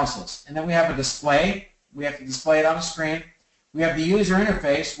 the analysis. And then we have a display. We have to display it on the screen. We have the user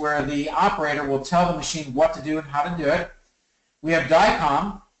interface where the operator will tell the machine what to do and how to do it. We have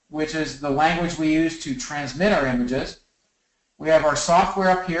DICOM, which is the language we use to transmit our images. We have our software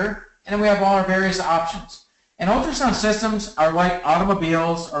up here, and then we have all our various options. And ultrasound systems are like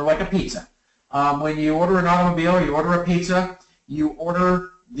automobiles or like a pizza. When you order an automobile, you order a pizza, you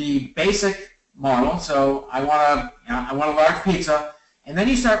order the basic model. So I want a large pizza, and then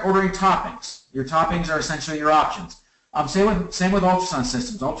you start ordering toppings. Your toppings are essentially your options. Same with ultrasound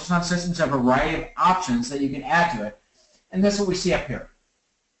systems. Ultrasound systems have a variety of options that you can add to it, and that's what we see up here.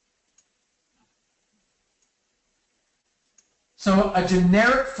 So a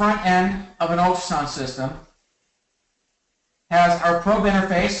generic front end of an ultrasound system has our probe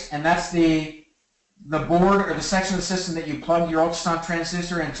interface, and that's the board or the section of the system that you plug your ultrasound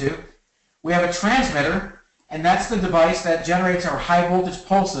transducer into. We have a transmitter, and that's the device that generates our high voltage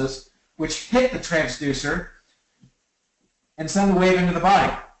pulses, which hit the transducer and send the wave into the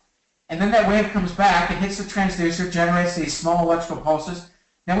body. And then that wave comes back, it hits the transducer, generates these small electrical pulses.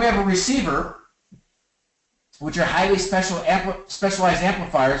 Then we have a receiver, which are highly specialized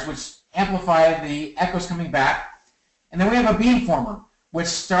amplifiers, which amplify the echoes coming back. And then we have a beamformer, which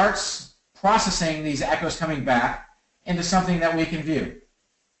starts processing these echoes coming back into something that we can view.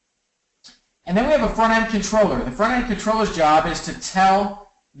 And then we have a front-end controller. The front-end controller's job is to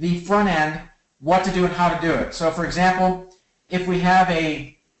tell the front end what to do and how to do it. So for example, if we have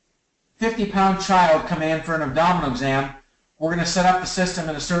a 50-pound child come in for an abdominal exam, we're going to set up the system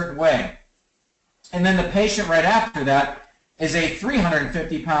in a certain way. And then the patient right after that is a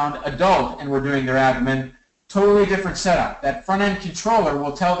 350-pound adult, and we're doing their abdomen. Totally different setup. That front-end controller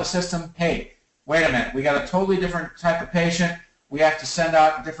will tell the system, hey, wait a minute, we got a totally different type of patient. We have to send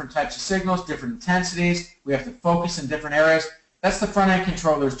out different types of signals, different intensities. We have to focus in different areas. That's the front-end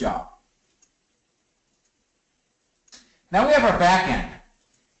controller's job. Now we have our back end.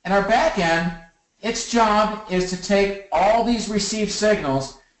 And our back end, its job is to take all these received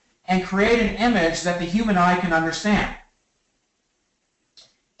signals and create an image that the human eye can understand.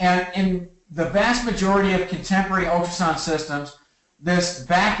 And in the vast majority of contemporary ultrasound systems, this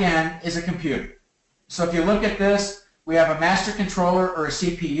back end is a computer. So if you look at this, we have a master controller or a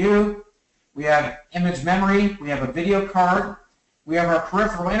CPU, we have image memory, we have a video card, we have our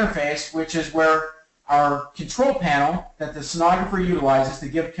peripheral interface, which is where our control panel that the sonographer utilizes to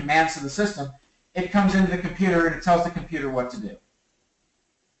give commands to the system, it comes into the computer and it tells the computer what to do.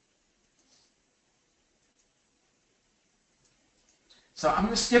 So I'm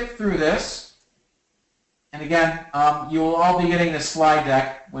going to skip through this. And again, you will all be getting this slide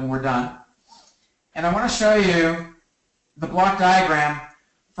deck when we're done. And I want to show you the block diagram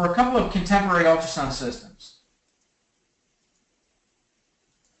for a couple of contemporary ultrasound systems.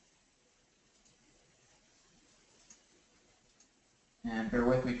 And bear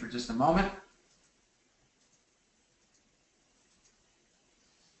with me for just a moment.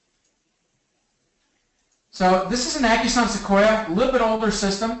 So this is an Ultrasound Sequoia, a little bit older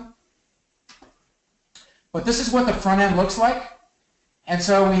system, but this is what the front end looks like. And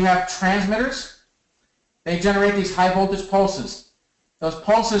so we have transmitters. They generate these high voltage pulses. Those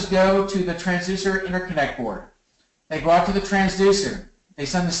pulses go to the transducer interconnect board. They go out to the transducer. They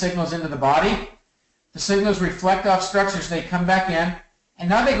send the signals into the body. The signals reflect off structures. They come back in, and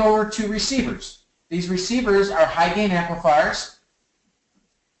now they go over to receivers. These receivers are high gain amplifiers,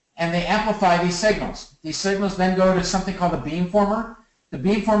 and they amplify these signals. These signals then go to something called a beamformer. The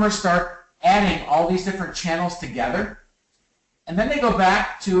beamformers start adding all these different channels together, and then they go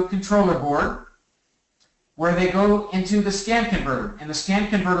back to a controller board where they go into the scan converter, and the scan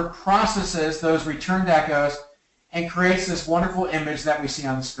converter processes those returned echoes and creates this wonderful image that we see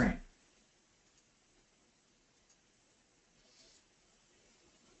on the screen.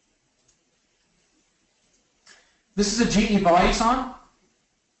 This is a GE Voluson.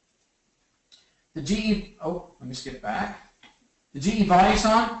 The GE, let me skip back. The GE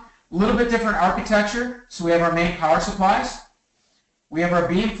Voluson, a little bit different architecture. So we have our main power supplies. We have our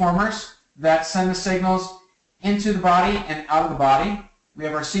beamformers that send the signals into the body and out of the body. We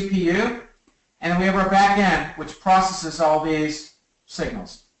have our CPU, and then we have our back end, which processes all these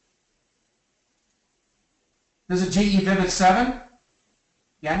signals. This is a GE Vivid 7.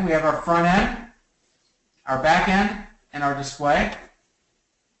 Again, we have our front end, our back end, and our display.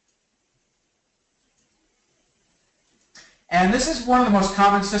 And this is one of the most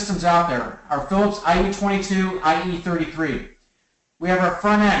common systems out there, our Philips IE22, IE33. We have our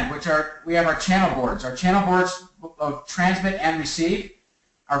front end, we have our channel boards. Our channel boards both transmit and receive.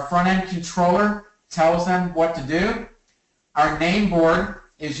 Our front end controller tells them what to do. Our name board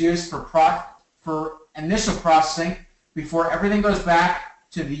is used for initial processing before everything goes back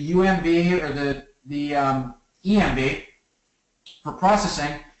to the UMB or the EMB for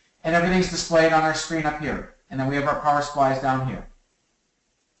processing, and everything's displayed on our screen up here. And then we have our power supplies down here.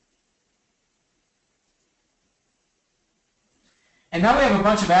 And now we have a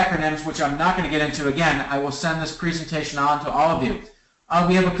bunch of acronyms, which I'm not going to get into. Again, I will send this presentation on to all of you.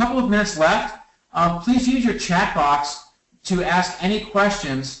 We have a couple of minutes left. Please use your chat box to ask any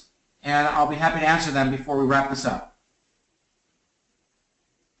questions, and I'll be happy to answer them before we wrap this up.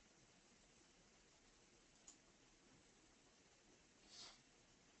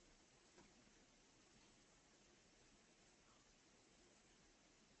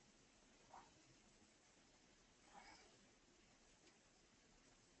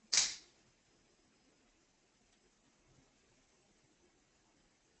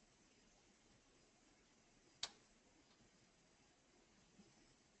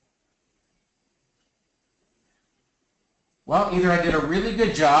 Well, either I did a really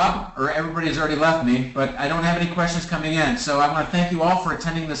good job or everybody's already left me, but I don't have any questions coming in. So I want to thank you all for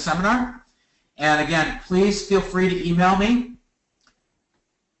attending this seminar. And again, please feel free to email me.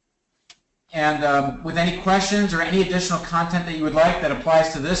 And with any questions or any additional content that you would like that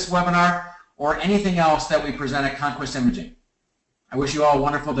applies to this webinar or anything else that we present at Conquest Imaging. I wish you all a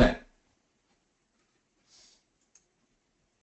wonderful day.